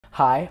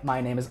Hi,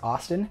 my name is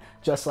Austin,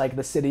 just like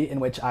the city in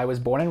which I was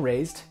born and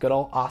raised, good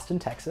old Austin,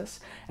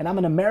 Texas, and I'm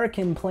an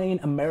American playing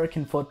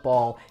American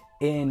football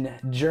in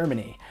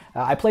Germany.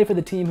 I play for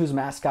the team whose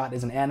mascot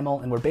is an animal,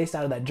 and we're based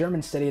out of that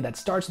German city that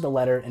starts with a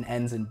letter and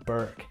ends in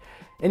Berg.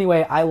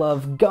 Anyway, I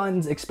love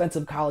guns,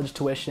 expensive college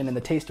tuition, and the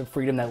taste of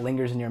freedom that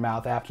lingers in your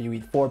mouth after you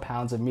eat 4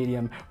 pounds of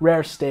medium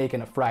rare steak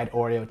and a fried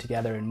Oreo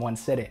together in one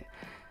sitting.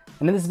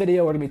 And in this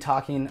video, we're gonna be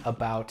talking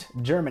about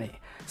Germany.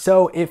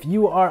 So if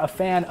you are a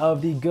fan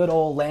of the good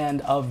old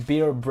land of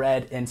beer,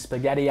 bread, and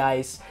spaghetti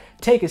ice,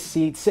 take a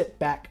seat, sit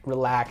back,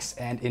 relax,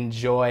 and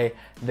enjoy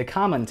the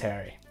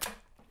commentary.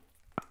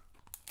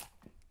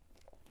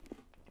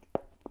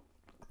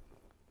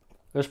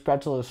 This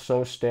pretzel is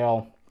so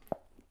stale.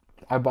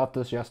 I bought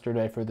this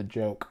yesterday for the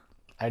joke.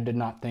 I did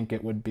not think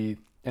it would be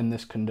in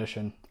this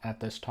condition at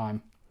this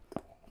time.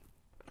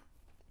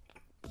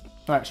 All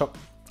right, so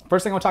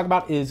first thing I want to talk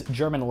about is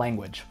German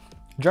language.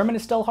 German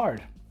is still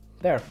hard.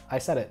 There, I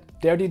said it.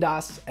 Der, die,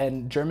 das,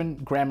 and German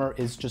grammar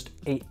is just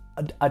a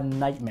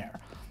nightmare.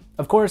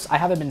 Of course, I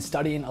haven't been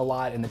studying a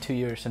lot in the 2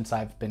 years since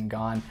I've been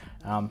gone.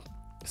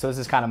 So this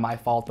is kind of my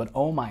fault, but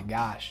oh my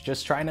gosh,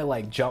 just trying to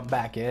like jump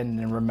back in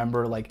and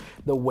remember like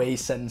the way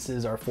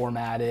sentences are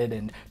formatted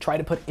and try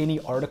to put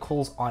any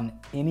articles on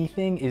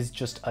anything is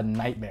just a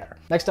nightmare.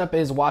 Next up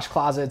is wash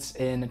closets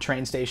in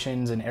train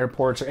stations and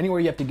airports or anywhere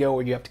you have to go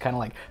where you have to kind of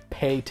like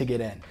pay to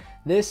get in.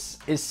 This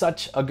is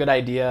such a good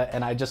idea,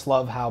 and I just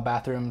love how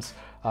bathrooms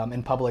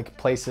in public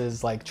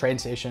places like train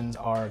stations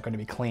are going to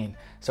be clean.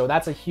 So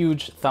that's a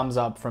huge thumbs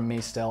up from me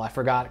still. I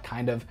forgot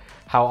kind of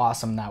how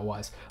awesome that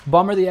was.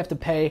 Bummer that you have to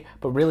pay,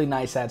 but really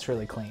nice that it's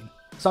really clean.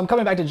 So I'm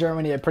coming back to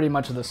Germany at pretty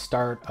much the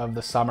start of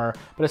the summer,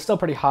 but it's still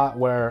pretty hot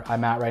where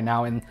I'm at right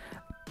now in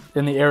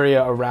the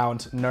area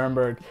around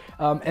Nuremberg.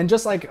 And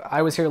just like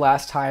I was here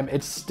last time,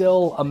 it's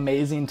still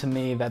amazing to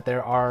me that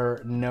there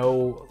are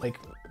no like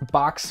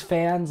box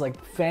fans.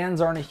 Like fans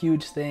aren't a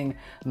huge thing,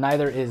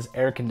 neither is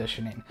air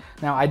conditioning.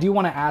 Now I do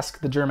want to ask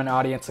the German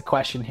audience a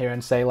question here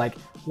and say like,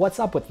 what's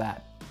up with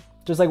that?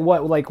 Just like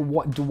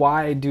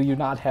why do you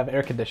not have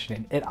air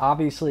conditioning? It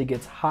obviously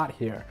gets hot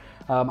here.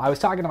 I was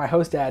talking to my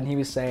host dad and he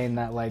was saying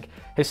that like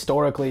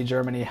historically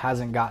Germany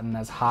hasn't gotten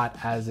as hot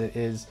as it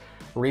is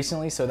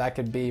recently, so that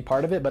could be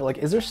part of it. But like,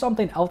 is there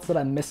something else that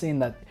I'm missing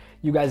that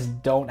you guys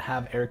don't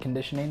have air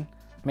conditioning?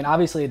 I mean,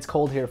 obviously it's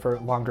cold here for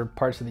longer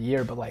parts of the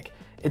year, but like,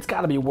 it's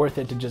gotta be worth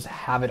it to just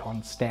have it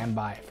on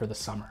standby for the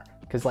summer.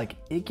 Cause like,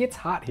 it gets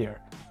hot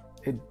here.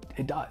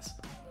 It does.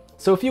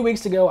 So a few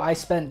weeks ago, I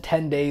spent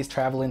 10 days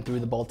traveling through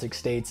the Baltic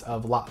states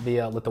of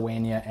Latvia,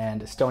 Lithuania,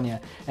 and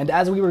Estonia. And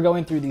as we were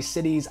going through these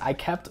cities, I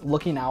kept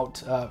looking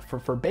out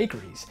for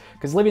bakeries.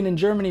 Because living in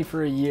Germany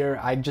for a year,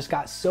 I just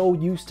got so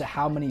used to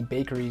how many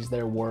bakeries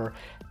there were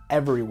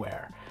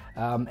everywhere.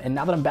 And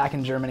now that I'm back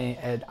in Germany,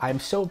 I'm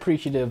so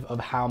appreciative of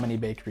how many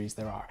bakeries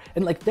there are.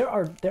 And like, there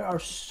are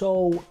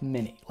so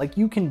many. Like,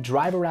 you can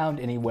drive around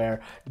anywhere,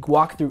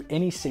 walk through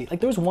any city. Like,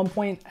 there was one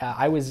point,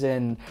 I was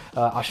in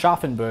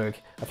Aschaffenburg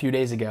a few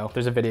days ago.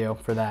 There's a video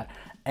for that.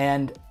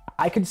 And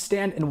I could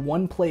stand in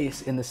one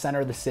place in the center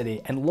of the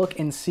city and look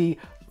and see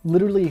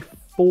literally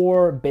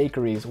 4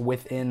 bakeries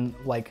within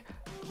like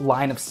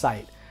line of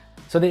sight.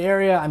 So the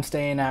area I'm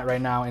staying at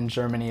right now in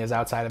Germany is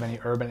outside of any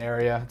urban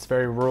area. It's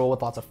very rural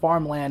with lots of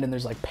farmland, and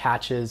there's like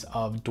patches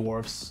of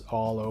dwarfs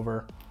all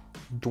over.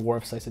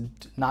 Dwarfs, I said,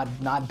 not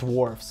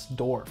dwarfs,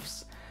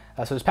 dwarfs.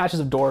 So there's patches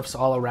of dwarfs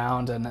all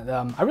around, and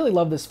I really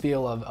love this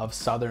feel of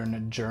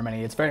southern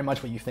Germany. It's very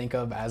much what you think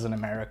of as an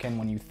American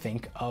when you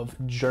think of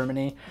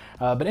Germany.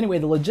 But anyway,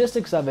 the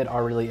logistics of it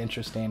are really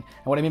interesting.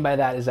 And what I mean by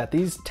that is that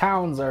these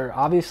towns are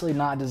obviously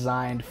not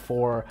designed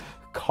for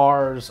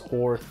cars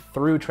or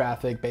through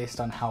traffic based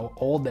on how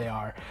old they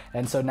are,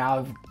 and so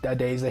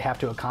nowadays they have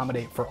to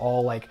accommodate for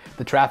all like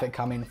the traffic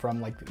coming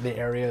from like the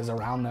areas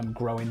around them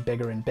growing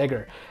bigger and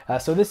bigger.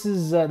 So this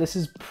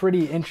is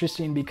pretty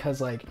interesting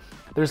because like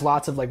there's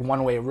lots of like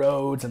one-way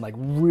roads and like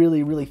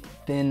really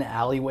thin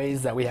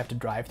alleyways that we have to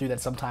drive through that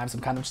sometimes I'm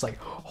kind of just like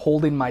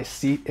holding my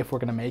seat if we're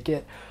gonna make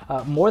it.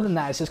 More than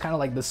that, it's just kind of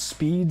like the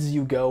speeds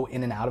you go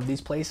in and out of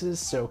these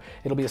places. So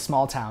it'll be a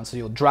small town, so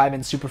you'll drive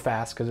in super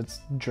fast because it's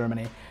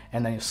Germany,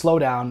 and then you slow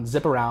down,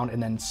 zip around,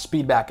 and then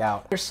speed back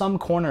out. There's some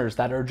corners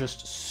that are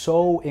just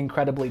so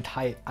incredibly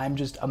tight. I'm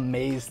just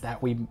amazed that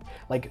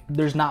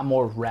there's not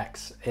more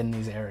wrecks in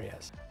these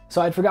areas.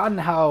 So I'd forgotten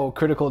how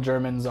critical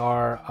Germans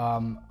are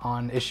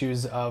on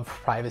issues of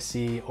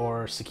privacy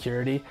or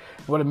security.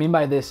 What I mean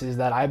by this is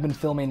that I've been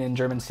filming in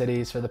German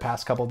cities for the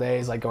past couple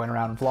days, like going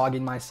around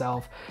vlogging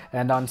myself,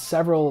 and on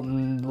several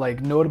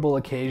like notable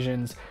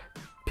occasions,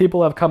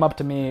 people have come up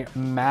to me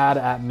mad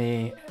at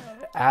me,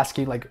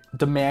 asking, like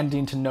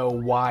demanding to know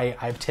why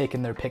I've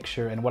taken their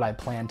picture and what I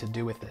plan to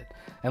do with it,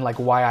 and like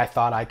why I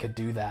thought I could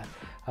do that.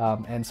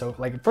 And so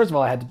like, first of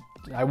all,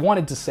 I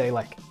wanted to say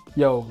like,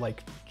 yo,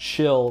 like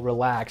chill,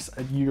 relax.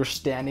 You're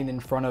standing in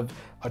front of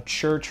a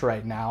church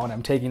right now and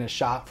I'm taking a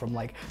shot from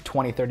like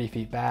 20, 30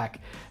 feet back.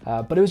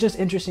 But it was just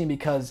interesting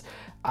because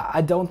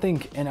I don't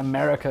think in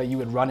America you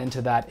would run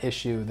into that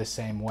issue the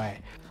same way.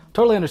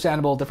 Totally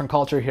understandable, different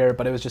culture here,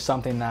 but it was just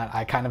something that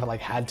I kind of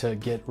like had to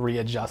get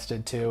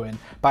readjusted to. And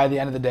by the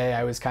end of the day,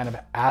 I was kind of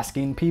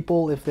asking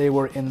people if they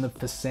were in the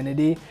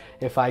vicinity,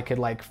 if I could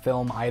like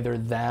film either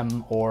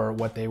them or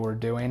what they were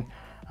doing.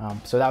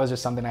 So that was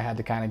just something I had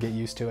to kind of get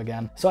used to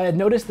again. So I had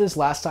noticed this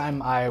last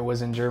time I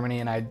was in Germany,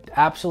 and I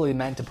absolutely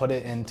meant to put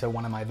it into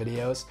one of my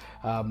videos,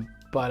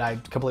 but I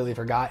completely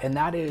forgot. And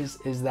that is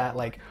that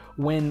like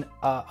when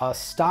a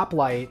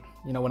stoplight,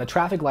 you know, when a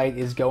traffic light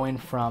is going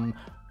from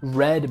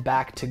red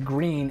back to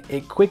green,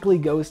 it quickly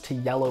goes to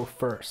yellow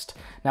first.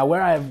 Now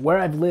where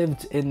I've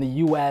lived in the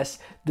US,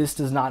 this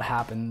does not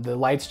happen. The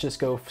lights just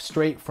go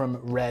straight from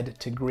red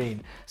to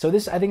green. So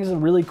this, I think, is a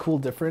really cool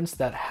difference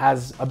that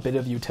has a bit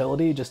of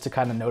utility, just to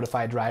kind of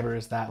notify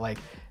drivers that like,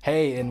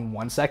 hey, in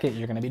 1 second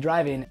you're gonna be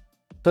driving.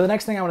 So the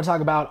next thing I want to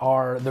talk about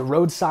are the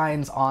road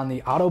signs on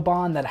the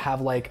Autobahn that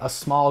have like a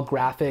small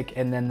graphic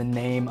and then the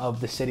name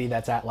of the city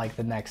that's at like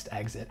the next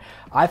exit.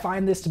 I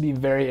find this to be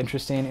very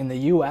interesting. In the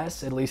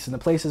US, at least in the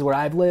places where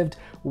I've lived,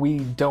 we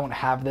don't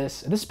have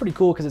this. And this is pretty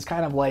cool because it's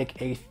kind of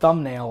like a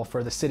thumbnail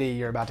for the city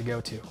you're about to go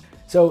to.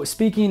 So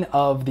speaking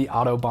of the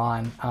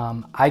Autobahn,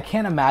 I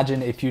can't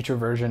imagine a future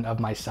version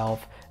of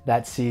myself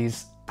that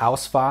sees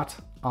Ausfahrt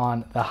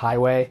on the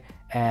highway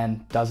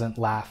and doesn't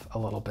laugh a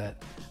little bit.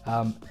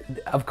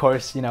 Of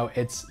course, you know,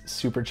 it's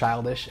super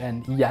childish,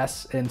 and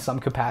yes, in some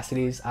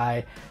capacities,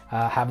 I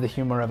have the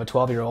humor of a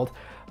 12-year-old,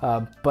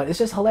 but it's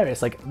just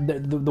hilarious. Like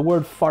the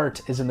word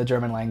fart is in the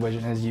German language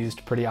and is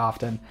used pretty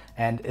often,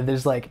 and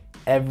there's like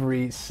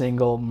every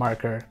single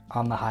marker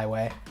on the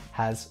highway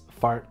has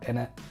fart in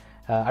it.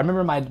 I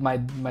remember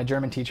my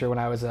German teacher when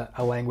I was at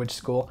a language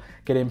school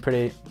getting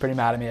pretty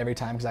mad at me every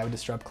time because I would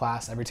disrupt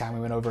class every time we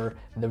went over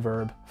the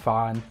verb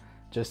fahren.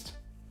 Just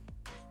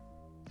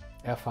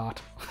Fahrt.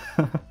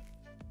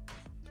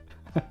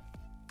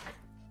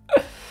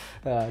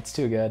 It's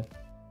too good.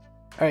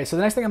 All right, so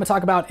the next thing I'm gonna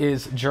talk about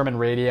is German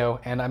radio,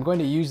 and I'm going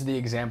to use the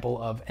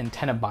example of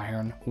Antenne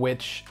Bayern,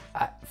 which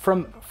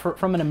from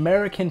an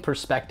American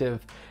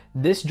perspective,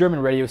 this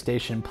German radio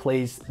station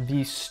plays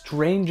the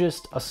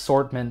strangest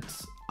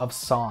assortments of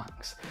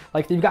songs.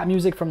 Like you've got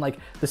music from like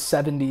the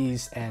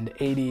 70s and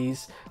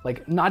 80s,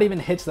 like not even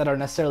hits that are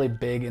necessarily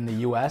big in the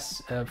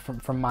US,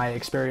 from my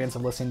experience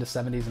of listening to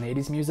 70s and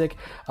 80s music,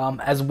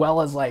 as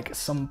well as like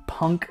some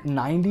punk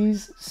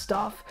 90s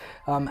stuff,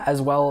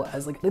 as well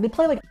as like they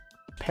play like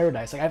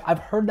Paradise. Like I've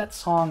heard that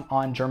song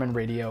on German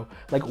radio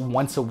like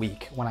once a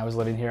week when I was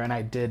living here, and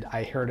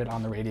I heard it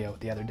on the radio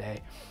the other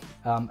day.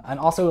 And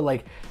also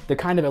like the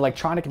kind of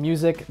electronic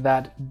music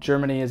that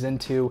Germany is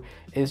into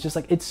is just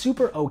like, it's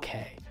super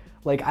okay.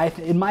 Like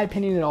in my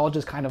opinion, it all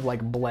just kind of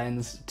like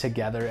blends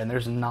together, and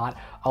there's not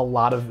a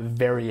lot of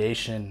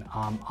variation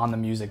on the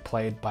music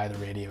played by the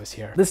radios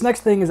here. This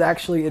next thing is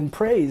actually in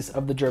praise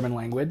of the German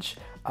language.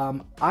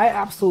 I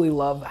absolutely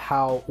love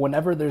how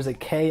whenever there's a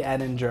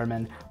KN in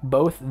German,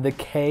 both the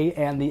K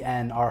and the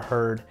N are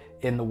heard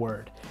in the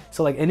word.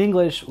 So like in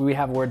English, we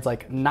have words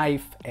like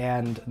knife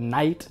and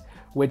night,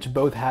 which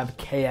both have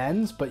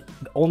KNs, but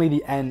only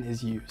the N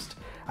is used.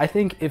 I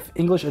think if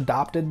English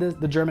adopted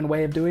the German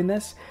way of doing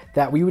this,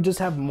 that we would just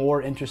have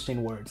more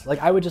interesting words. Like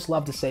I would just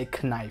love to say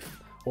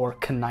knife or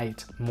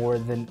knight more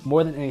than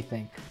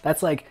anything.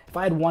 That's like, if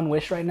I had one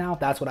wish right now,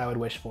 that's what I would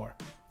wish for.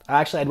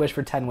 Actually, I'd wish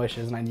for 10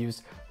 wishes, and I'd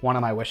use one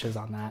of my wishes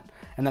on that.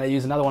 And then I'd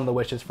use another one of the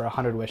wishes for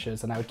 100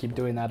 wishes, and I would keep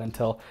doing that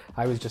until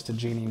I was just a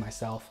genie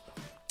myself.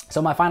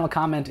 So my final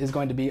comment is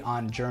going to be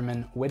on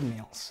German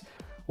windmills.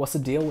 What's the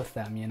deal with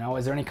them, you know?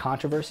 Is there any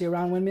controversy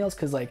around windmills?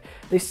 Because like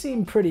they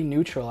seem pretty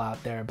neutral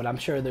out there, but I'm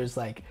sure there's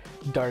like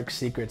dark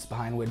secrets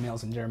behind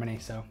windmills in Germany.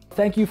 So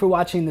thank you for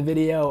watching the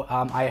video.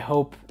 I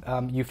hope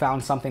you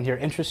found something here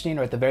interesting,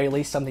 or at the very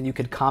least something you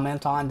could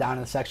comment on down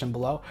in the section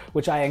below,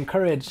 which I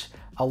encourage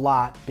a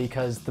lot,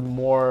 because the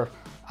more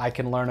I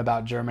can learn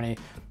about Germany,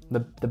 the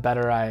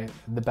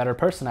better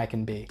person I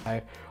can be.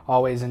 I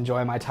always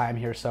enjoy my time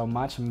here so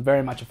much. I'm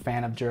very much a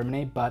fan of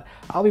Germany, but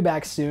I'll be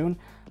back soon.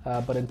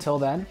 But until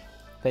then,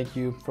 thank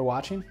you for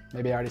watching.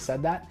 Maybe I already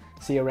said that.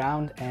 See you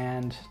around,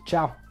 and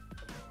ciao.